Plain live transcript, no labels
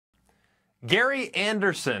Gary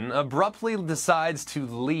Andersen abruptly decides to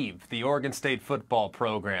leave the Oregon State football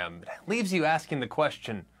program. It leaves you asking the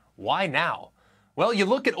question, why now? Well, you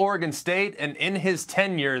look at Oregon State, and in his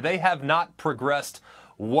tenure, they have not progressed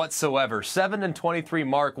whatsoever. 7-23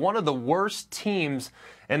 mark, one of the worst teams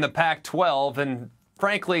in the Pac-12, and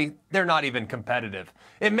frankly, they're not even competitive.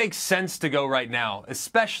 It makes sense to go right now,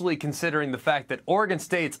 especially considering the fact that Oregon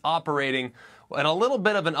State's operating in a little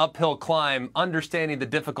bit of an uphill climb, understanding the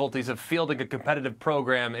difficulties of fielding a competitive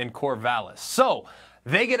program in Corvallis. So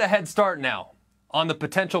they get a head start now on the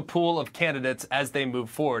potential pool of candidates as they move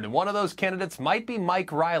forward. And one of those candidates might be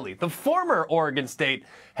Mike Riley, the former Oregon State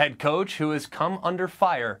head coach who has come under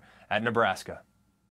fire at Nebraska.